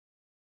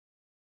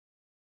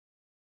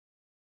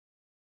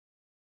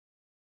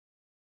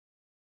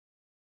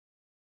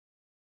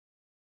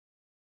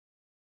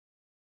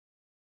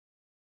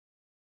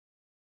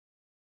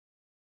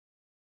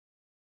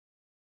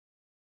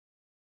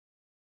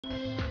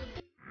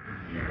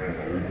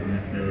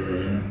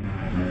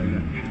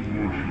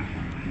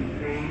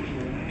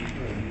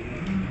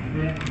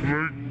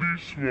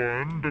nice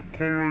one. The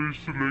color is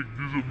like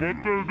this.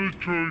 What are the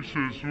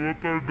choices?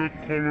 What are the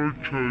color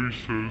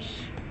choices?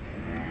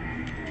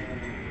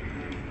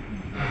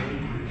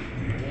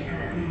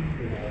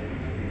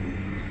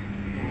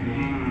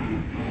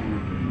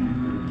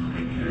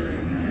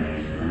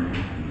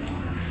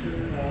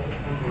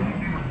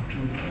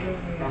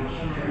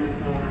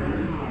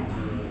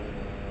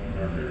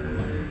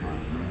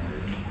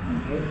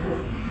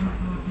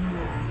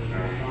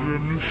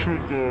 Let me show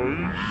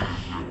guys.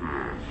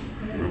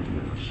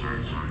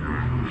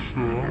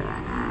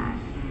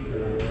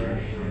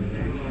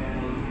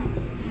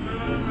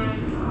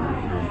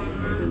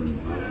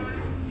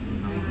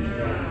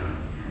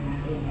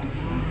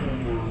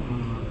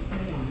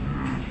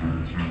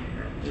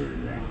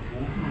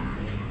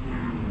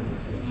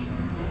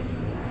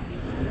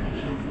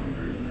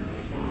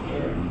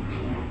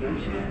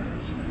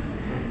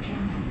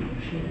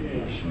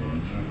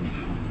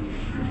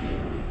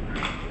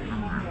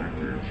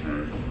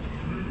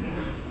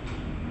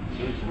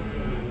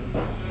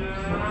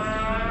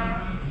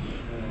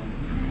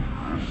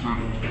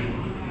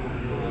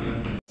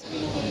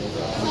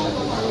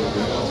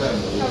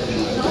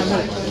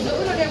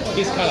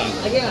 This color.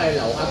 Cái này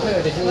lẩu áo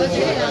thuê thì lâu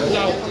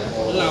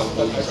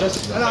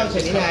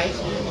chừng như này.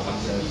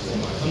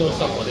 No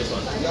stop for this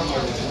one.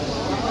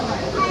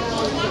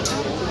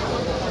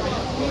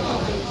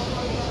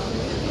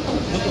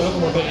 Nó có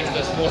một cái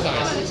extra small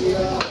size.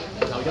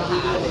 Lẩu cho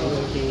hạ thì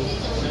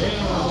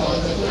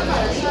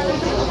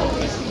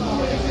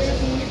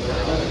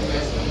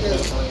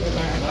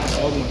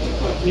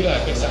these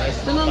are big size.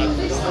 Ta-da!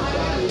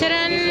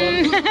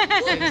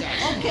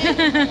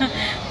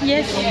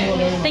 Yes,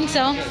 think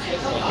so.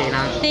 Okay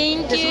now.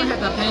 Thank This you. one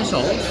have a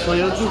pencil for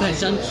you to can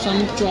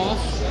some draw.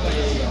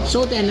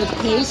 So then the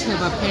case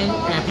have a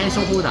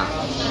pencil holder.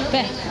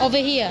 Where? Over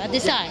here, at the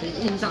side.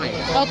 Inside.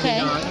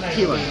 Okay.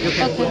 Here you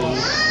can put.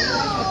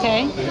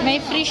 Okay. May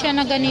free siya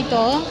na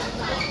ganito.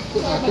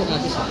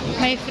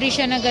 May free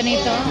siya na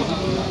ganito.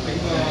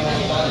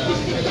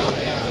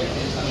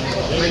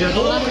 You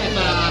don't have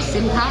a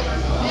SIM card?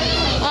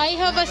 I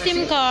have a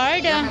SIM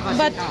card,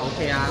 but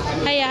Okay.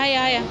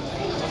 haya.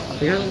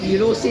 Because you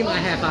know SIM, I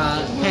have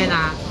a pen.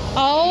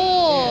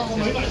 Oh.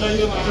 You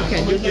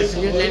can use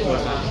your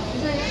network.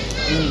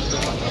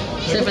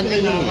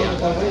 780.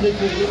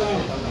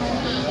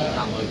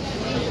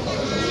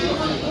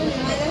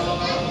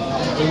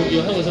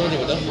 You have some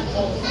of them.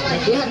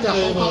 You have the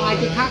Hong Kong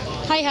ID card.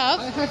 I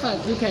have.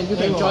 You can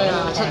join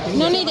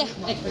No need.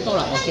 $8.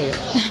 Okay.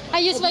 I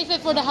use Wi-Fi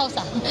for the house.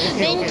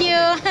 Thank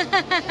you.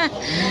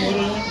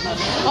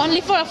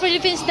 Only for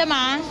Philippines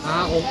naman.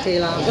 Okay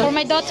lah. For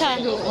my daughter.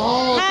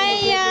 Oh.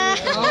 Hiya.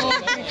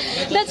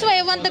 That's why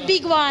I want the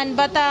big one,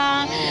 but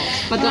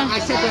I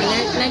said the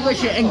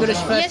language English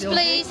first. yes,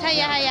 please.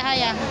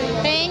 Hiya.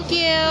 Thank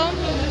you.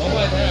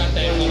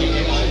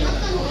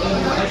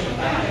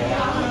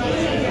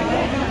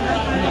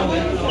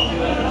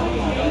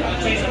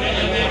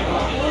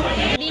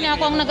 Hindi na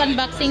ako ang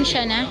nag-unboxing,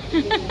 siya na.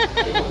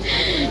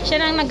 Siya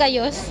na ang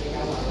nagayos.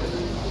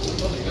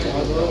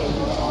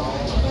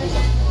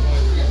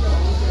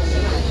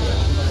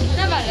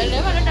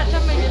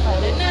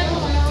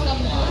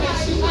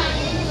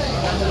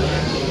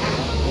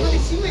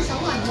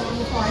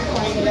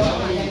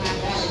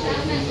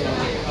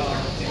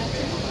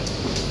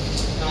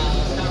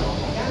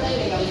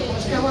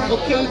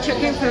 Okay,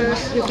 check in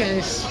first. You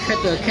can check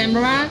the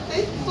camera,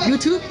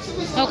 YouTube.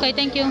 Okay,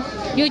 thank you.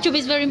 YouTube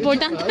is very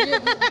important.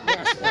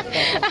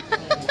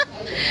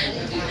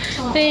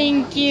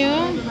 Thank you.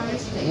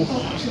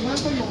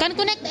 Can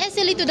connect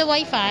easily to the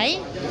Wi-Fi?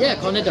 Yeah,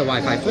 connect the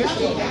Wi-Fi first.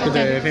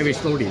 Very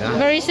slowly lah.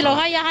 Very slow.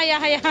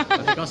 Hiya.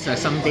 Because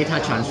some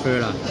data transfer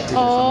lah.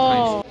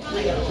 Oh.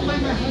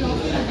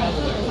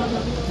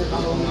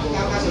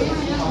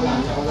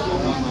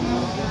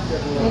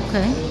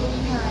 Okay.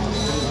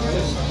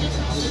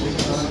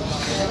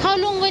 How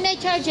long when I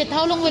charge it?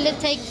 How long will it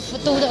take for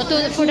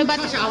the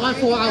battery? Charge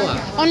 4 hours.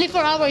 Only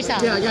 4 hours,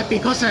 Yeah,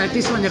 because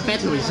this one the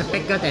battery is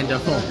bigger than the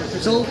phone.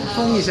 So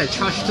phone is a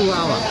charge 2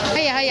 hours.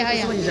 Hiya.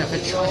 This one is a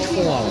charge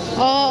 4 hours.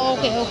 Oh,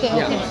 okay.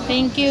 Yeah.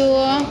 Thank you.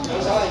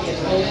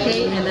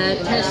 Okay, and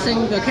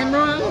testing the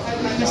camera.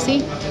 Let's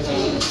see.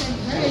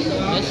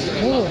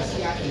 Oh.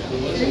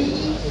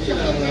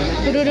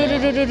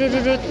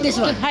 This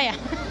one. Hiya.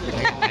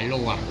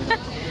 Low.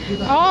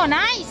 Oh,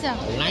 nice.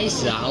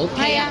 Nice,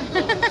 okay. Hiya.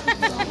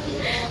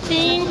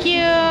 Thank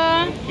you.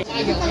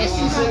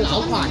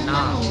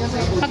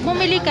 Pag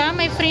bumili ka,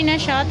 may free na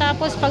siya.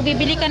 Tapos pag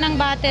bibili ka ng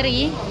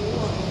battery,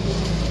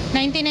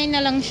 99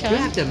 na lang siya.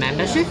 You have the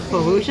membership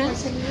promotion?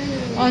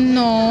 Oh,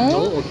 no.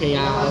 No, okay.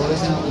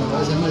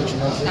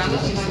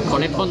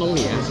 Collect phone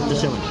only.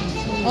 This one.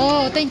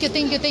 Oh, thank you.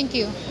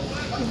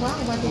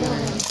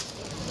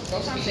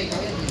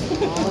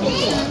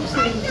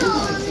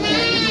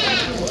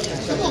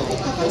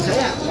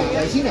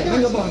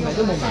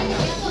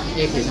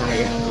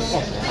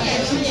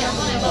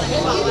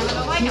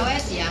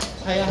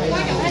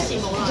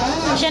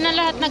 Siya na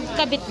lahat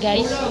nagkabit,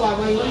 guys.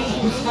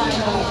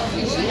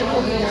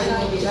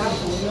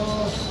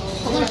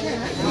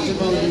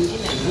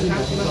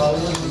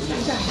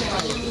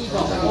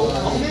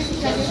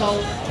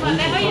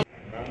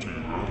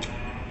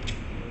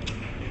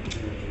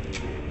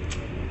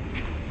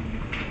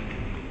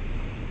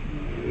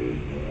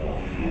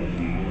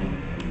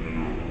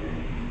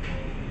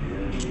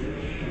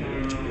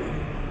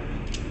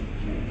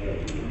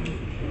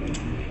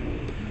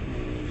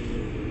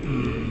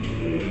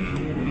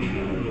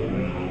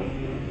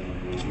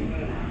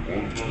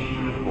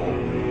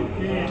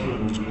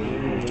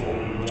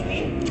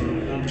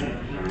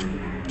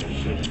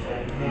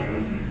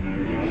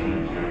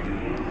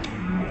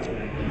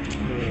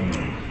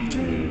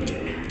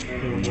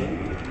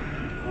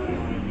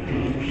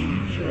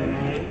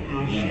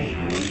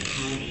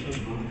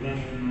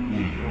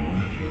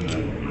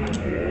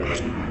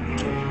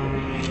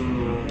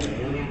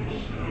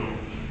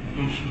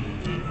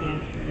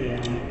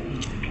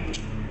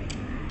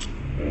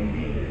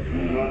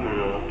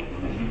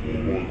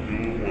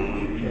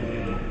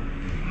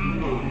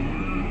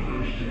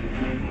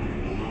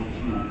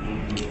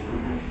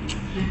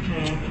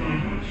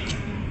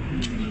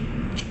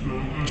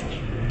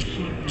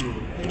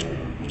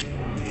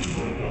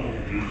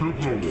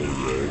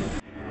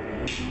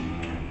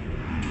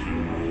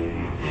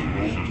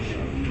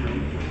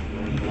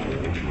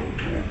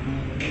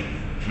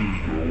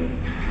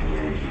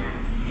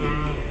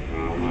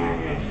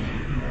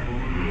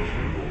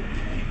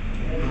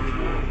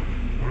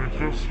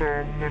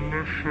 Kasama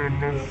na siya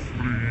na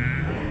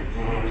free.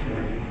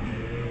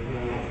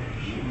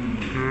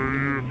 Kaya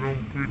yan ang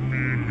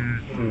pinili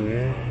ko.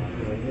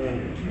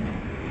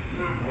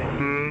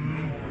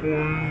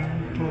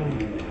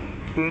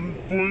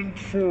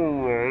 10.4,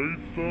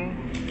 right?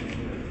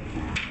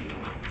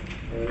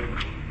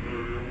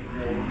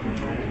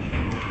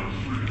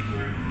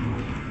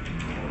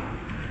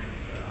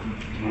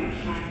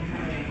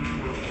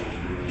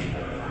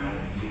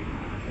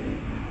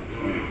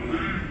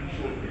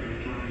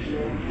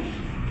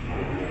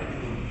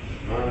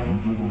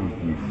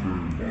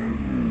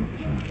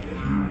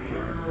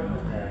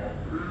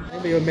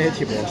呢個咩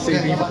貼喎？四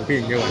邊浮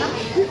邊嘅喎，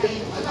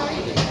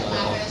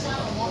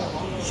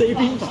四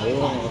邊浮喎。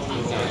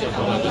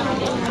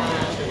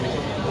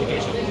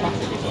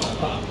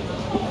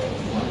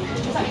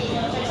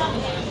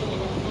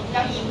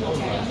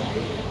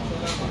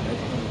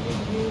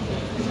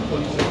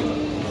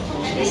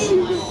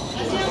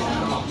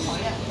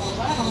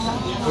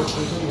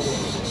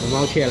有冇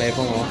切嚟幫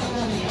我？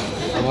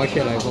有冇切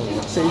嚟幫我？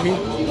四邊。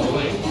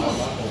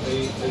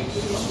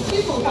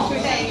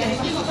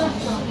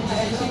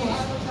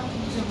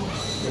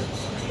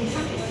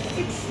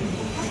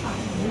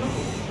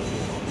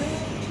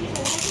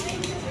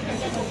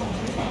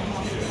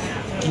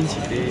堅持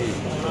啲，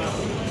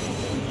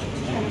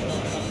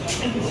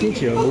堅持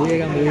冇嘢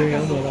㗎，冇嘢㗎，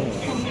冇得。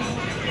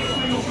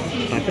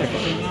但真係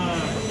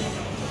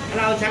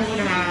，Hello， 參觀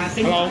下星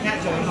期一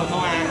做緊好唔好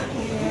啊？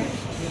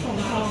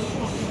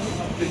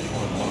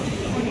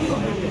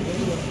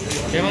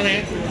謝返你。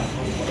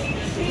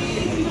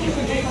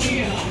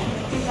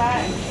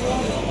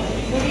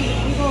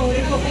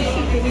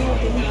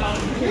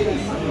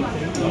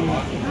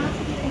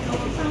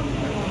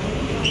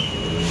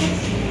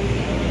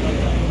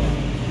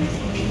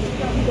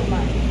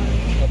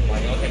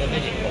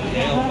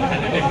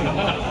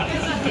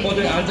我對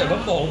眼就咁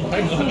放喺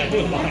我喺度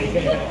買嘅。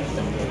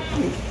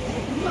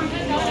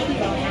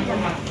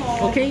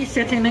Okay,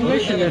 set in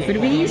English in the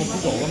Philippines.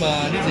 冇嘛，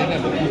呢隻應該係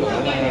冇 Google 啊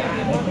嘛。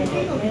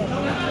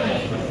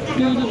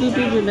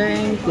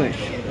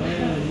Language.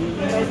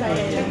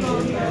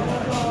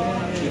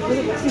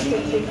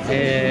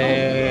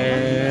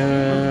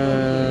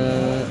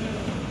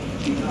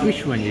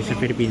 Which one is the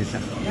Philippines?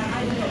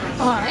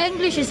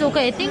 English is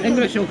okay. I think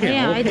English okay.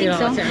 Yeah, okay, I think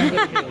so.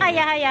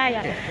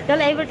 Yeah.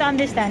 They'll able to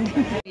understand.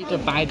 Need to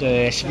buy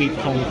the sweet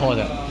home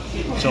product.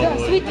 So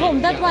Sweet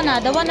home, that one,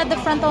 the one at the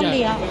front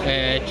only.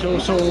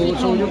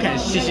 So you can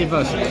see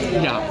first.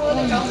 Yeah.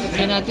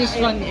 And this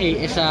one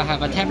is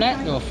have a tablet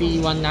or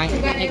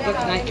 319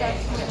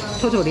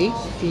 totally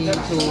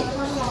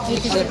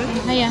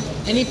 3287. Yeah.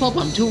 Any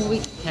problem 2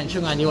 weeks can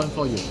change a new one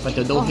for you, but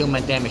the no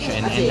human damage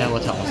and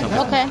water or something.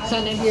 Okay.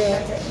 Send it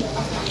here.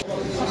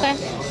 Okay.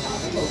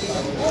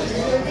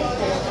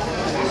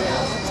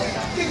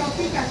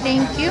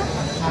 Thank you.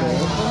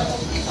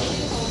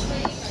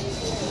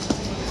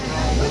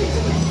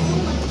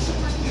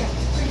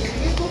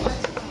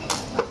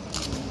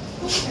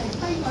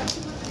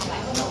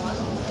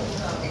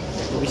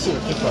 We see a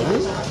cake for you.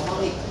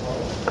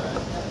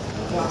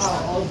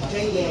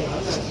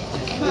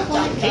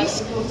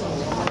 Taste.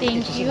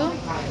 Thank you.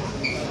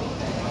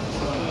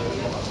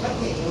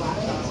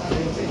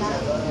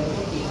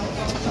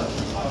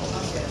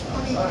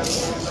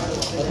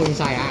 Open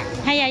inside, ah.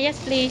 Hiya, yes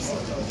please.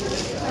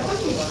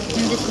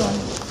 And this one.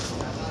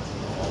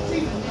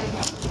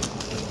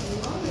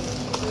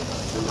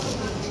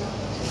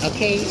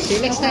 Okay, see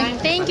you next time.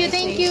 Thank you.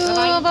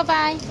 Bye-bye.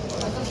 Bye-bye.